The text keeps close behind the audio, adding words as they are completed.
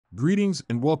Greetings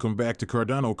and welcome back to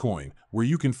Cardano Coin, where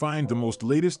you can find the most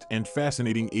latest and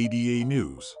fascinating ADA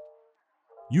news.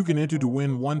 You can enter to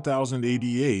win 1000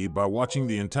 ADA by watching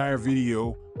the entire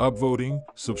video, upvoting,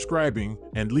 subscribing,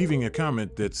 and leaving a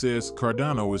comment that says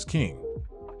Cardano is King.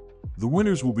 The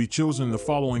winners will be chosen the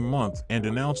following month and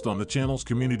announced on the channel's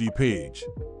community page.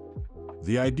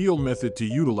 The ideal method to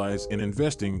utilize in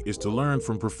investing is to learn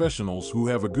from professionals who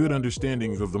have a good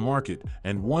understanding of the market,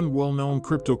 and one well-known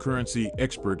cryptocurrency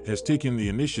expert has taken the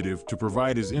initiative to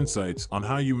provide his insights on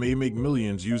how you may make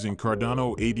millions using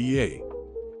Cardano ADA.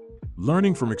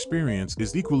 Learning from experience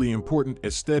is equally important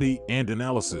as study and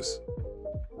analysis.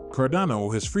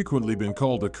 Cardano has frequently been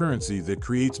called a currency that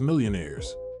creates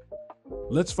millionaires.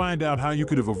 Let's find out how you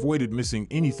could have avoided missing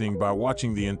anything by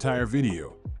watching the entire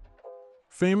video.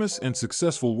 Famous and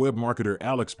successful web marketer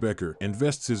Alex Becker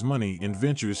invests his money in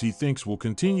ventures he thinks will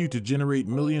continue to generate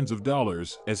millions of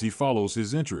dollars as he follows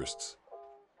his interests.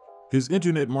 His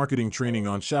internet marketing training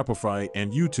on Shopify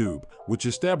and YouTube, which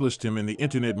established him in the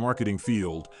internet marketing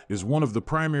field, is one of the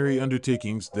primary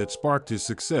undertakings that sparked his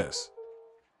success.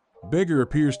 Becker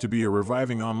appears to be a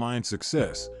reviving online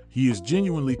success. He is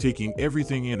genuinely taking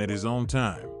everything in at his own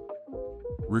time,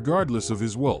 regardless of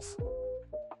his wealth.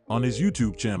 On his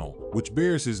YouTube channel, which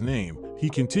bears his name, he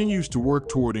continues to work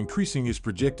toward increasing his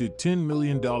projected $10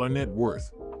 million net worth.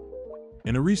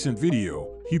 In a recent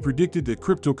video, he predicted that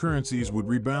cryptocurrencies would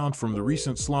rebound from the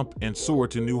recent slump and soar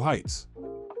to new heights.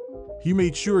 He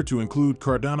made sure to include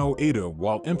Cardano ADA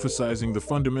while emphasizing the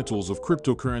fundamentals of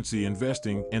cryptocurrency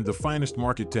investing and the finest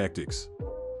market tactics.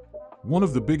 One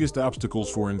of the biggest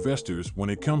obstacles for investors when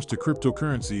it comes to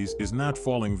cryptocurrencies is not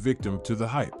falling victim to the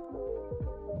hype.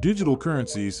 Digital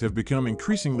currencies have become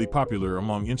increasingly popular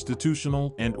among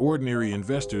institutional and ordinary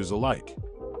investors alike.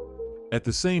 At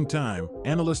the same time,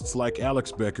 analysts like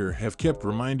Alex Becker have kept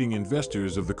reminding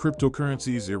investors of the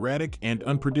cryptocurrency's erratic and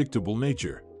unpredictable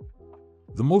nature.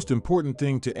 The most important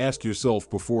thing to ask yourself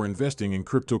before investing in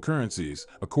cryptocurrencies,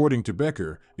 according to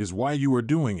Becker, is why you are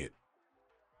doing it.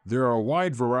 There are a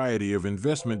wide variety of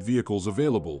investment vehicles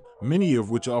available, many of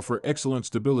which offer excellent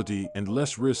stability and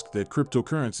less risk than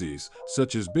cryptocurrencies,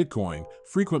 such as Bitcoin,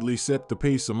 frequently set the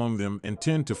pace among them and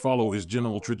tend to follow its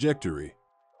general trajectory.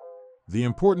 The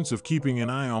importance of keeping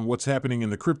an eye on what's happening in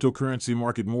the cryptocurrency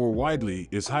market more widely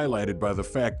is highlighted by the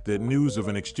fact that news of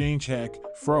an exchange hack,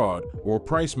 fraud, or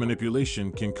price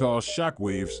manipulation can cause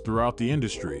shockwaves throughout the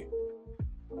industry.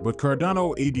 But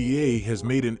Cardano ADA has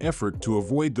made an effort to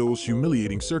avoid those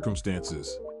humiliating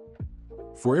circumstances.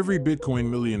 For every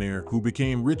Bitcoin millionaire who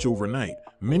became rich overnight,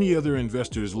 many other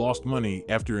investors lost money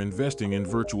after investing in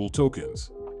virtual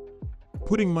tokens.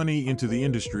 Putting money into the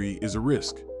industry is a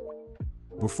risk.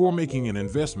 Before making an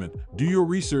investment, do your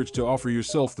research to offer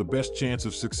yourself the best chance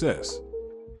of success.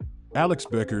 Alex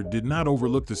Becker did not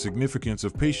overlook the significance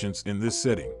of patience in this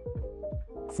setting.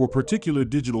 For particular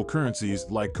digital currencies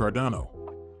like Cardano,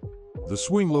 the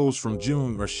swing lows from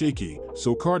June are shaky,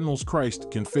 so Cardinals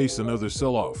Christ can face another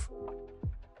sell-off.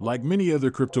 Like many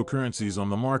other cryptocurrencies on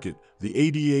the market, the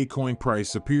ADA coin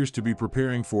price appears to be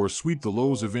preparing for a sweep the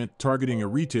lows event targeting a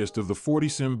retest of the 40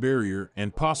 cent barrier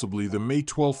and possibly the May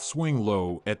 12th swing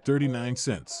low at 39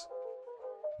 cents.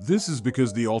 This is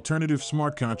because the alternative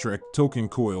smart contract token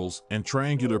coils and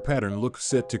triangular pattern look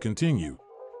set to continue.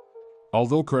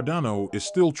 Although Cardano is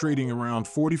still trading around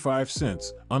 45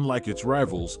 cents, unlike its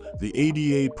rivals, the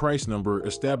ADA price number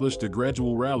established a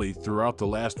gradual rally throughout the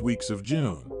last weeks of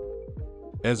June.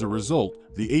 As a result,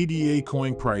 the ADA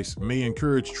coin price may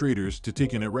encourage traders to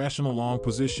take an irrational long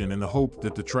position in the hope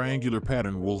that the triangular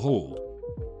pattern will hold.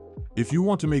 If you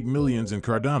want to make millions in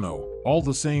Cardano, all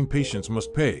the same patience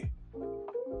must pay.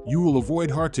 You will avoid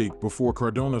heartache before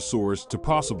Cardano soars to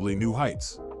possibly new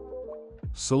heights.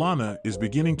 Solana is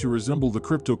beginning to resemble the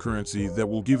cryptocurrency that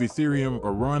will give Ethereum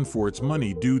a run for its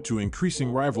money due to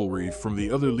increasing rivalry from the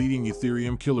other leading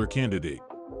Ethereum killer candidate.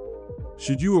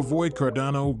 Should you avoid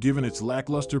Cardano given its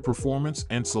lackluster performance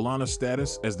and Solana's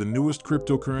status as the newest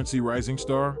cryptocurrency rising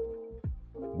star?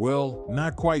 Well,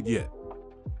 not quite yet.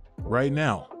 Right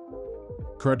now,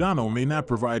 Cardano may not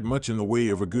provide much in the way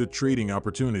of a good trading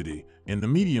opportunity. In the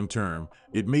medium term,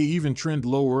 it may even trend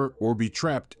lower or be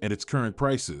trapped at its current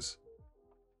prices.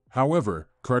 However,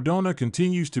 Cardano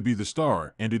continues to be the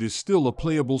star, and it is still a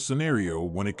playable scenario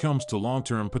when it comes to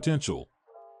long-term potential.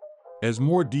 As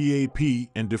more DAP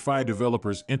and DeFi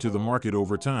developers enter the market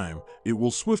over time, it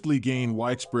will swiftly gain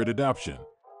widespread adoption.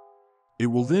 It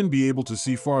will then be able to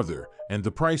see farther, and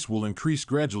the price will increase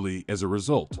gradually as a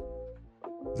result.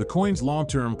 The coin's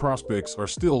long-term prospects are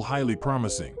still highly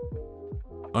promising.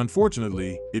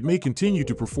 Unfortunately, it may continue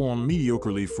to perform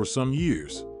mediocrely for some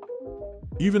years.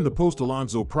 Even the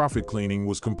post-Alonso profit cleaning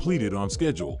was completed on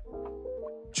schedule.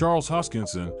 Charles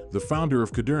Hoskinson, the founder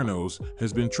of Cardano,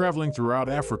 has been traveling throughout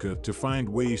Africa to find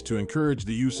ways to encourage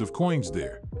the use of coins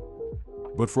there.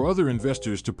 But for other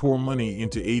investors to pour money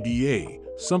into ADA,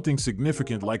 something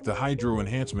significant like the hydro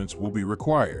enhancements will be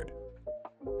required.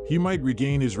 He might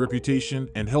regain his reputation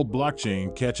and help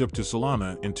blockchain catch up to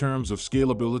Solana in terms of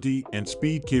scalability and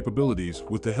speed capabilities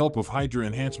with the help of hydro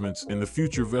enhancements in the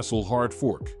future Vessel hard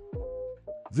fork.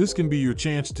 This can be your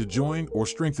chance to join or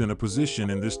strengthen a position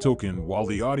in this token while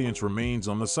the audience remains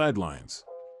on the sidelines.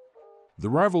 The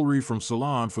rivalry from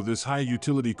Solana for this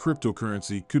high-utility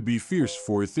cryptocurrency could be fierce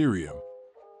for Ethereum.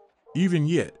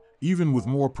 Even with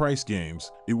more price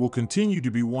games, it will continue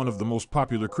to be one of the most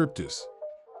popular cryptos.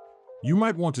 You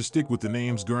might want to stick with the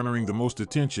names garnering the most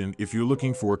attention if you're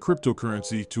looking for a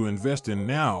cryptocurrency to invest in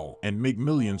now and make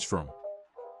millions from.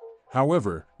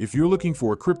 However, if you're looking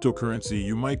for a cryptocurrency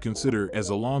you might consider as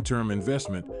a long-term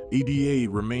investment, ADA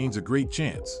remains a great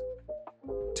chance.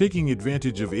 Taking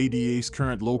advantage of ADA's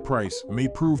current low price may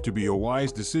prove to be a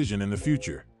wise decision in the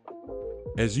future.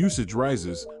 As usage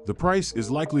rises, the price is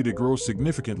likely to grow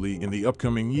significantly in the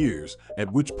upcoming years,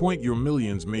 at which point your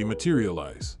millions may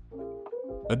materialize.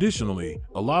 Additionally,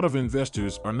 a lot of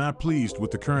investors are not pleased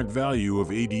with the current value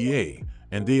of ADA,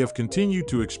 and they have continued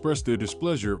to express their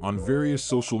displeasure on various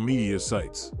social media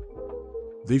sites.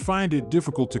 They find it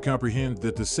difficult to comprehend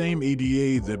that the same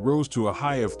ADA that rose to a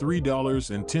high of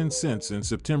 $3.10 in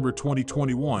September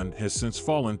 2021 has since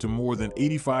fallen to more than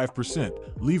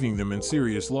 85%, leaving them in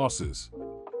serious losses.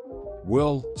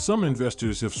 Well, some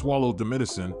investors have swallowed the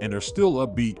medicine and are still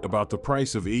upbeat about the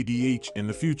price of ADH in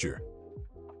the future.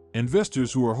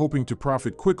 Investors who are hoping to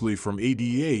profit quickly from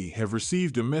ADA have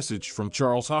received a message from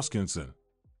Charles Hoskinson.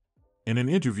 In an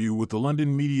interview with the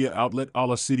London media outlet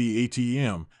Ala City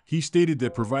ATM, he stated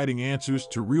that providing answers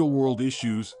to real-world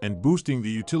issues and boosting the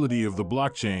utility of the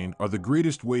blockchain are the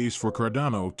greatest ways for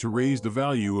Cardano to raise the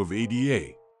value of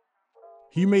ADA.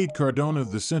 He made Cardano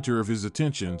the center of his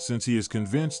attention since he is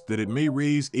convinced that it may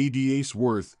raise ADA's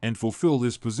worth and fulfill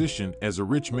his position as a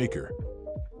rich maker.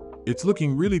 It's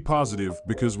looking really positive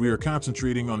because we are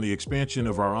concentrating on the expansion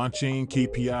of our on-chain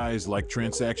KPIs like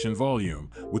transaction volume,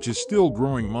 which is still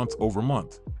growing month over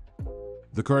month.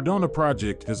 The Cardano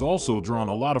project has also drawn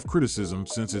a lot of criticism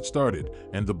since it started,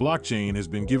 and the blockchain has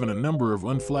been given a number of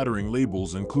unflattering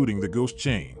labels, including the ghost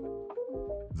chain.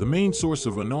 The main source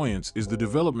of annoyance is the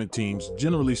development team's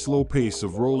generally slow pace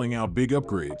of rolling out big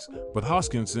upgrades, but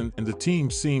Hoskinson and the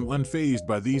team seem unfazed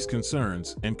by these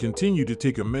concerns and continue to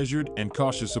take a measured and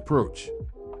cautious approach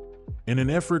in an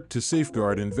effort to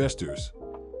safeguard investors.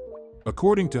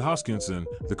 According to Hoskinson,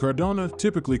 the Cardano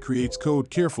typically creates code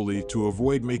carefully to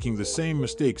avoid making the same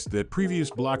mistakes that previous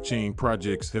blockchain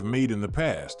projects have made in the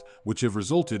past, which have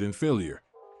resulted in failure.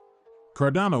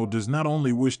 Cardano does not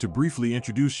only wish to briefly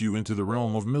introduce you into the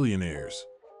realm of millionaires.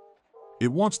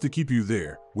 It wants to keep you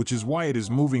there, which is why it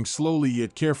is moving slowly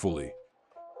yet carefully.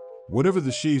 Whatever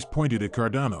the shades pointed at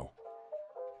Cardano,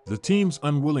 the team's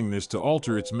unwillingness to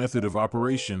alter its method of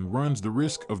operation runs the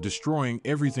risk of destroying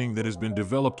everything that has been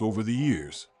developed over the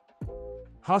years.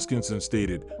 Hoskinson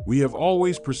stated, "We have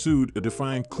always pursued a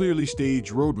defined, clearly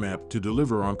staged roadmap to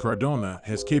deliver on Cardano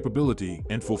has capability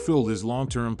and fulfill this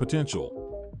long-term potential."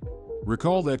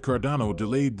 Recall that Cardano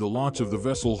delayed the launch of the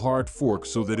Vessel hard fork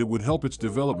so that it would help its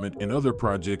development in other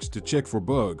projects to check for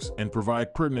bugs and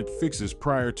provide pertinent fixes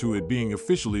prior to it being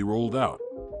officially rolled out.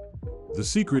 The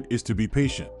secret is to be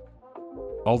patient.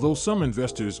 Although some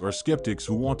investors are skeptics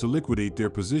who want to liquidate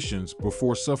their positions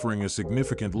before suffering a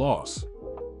significant loss,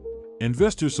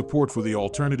 investor support for the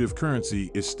alternative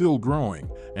currency is still growing,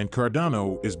 and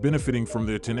Cardano is benefiting from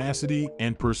their tenacity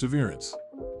and perseverance.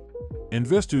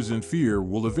 Investors in fear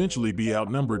will eventually be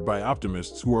outnumbered by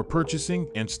optimists who are purchasing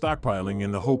and stockpiling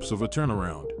in the hopes of a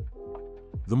turnaround.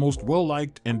 The most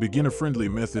well-liked and beginner-friendly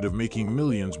method of making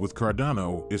millions with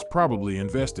Cardano is probably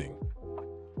investing.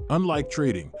 Unlike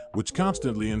trading, which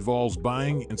constantly involves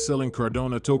buying and selling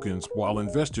Cardano tokens while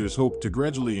investors hope to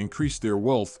gradually increase their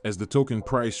wealth as the token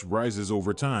price rises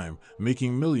over time,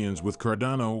 making millions with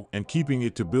Cardano and keeping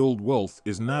it to build wealth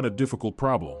is not a difficult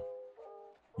problem.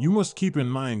 You must keep in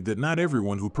mind that not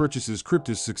everyone who purchases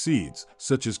cryptos succeeds,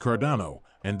 such as Cardano,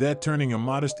 and that turning a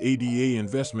modest ADA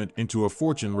investment into a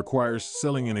fortune requires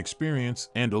selling an experience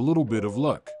and a little bit of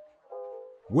luck.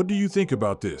 What do you think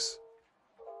about this?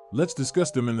 Let's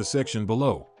discuss them in the section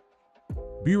below.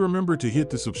 Remember to hit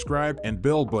the subscribe and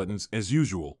bell buttons as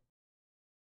usual.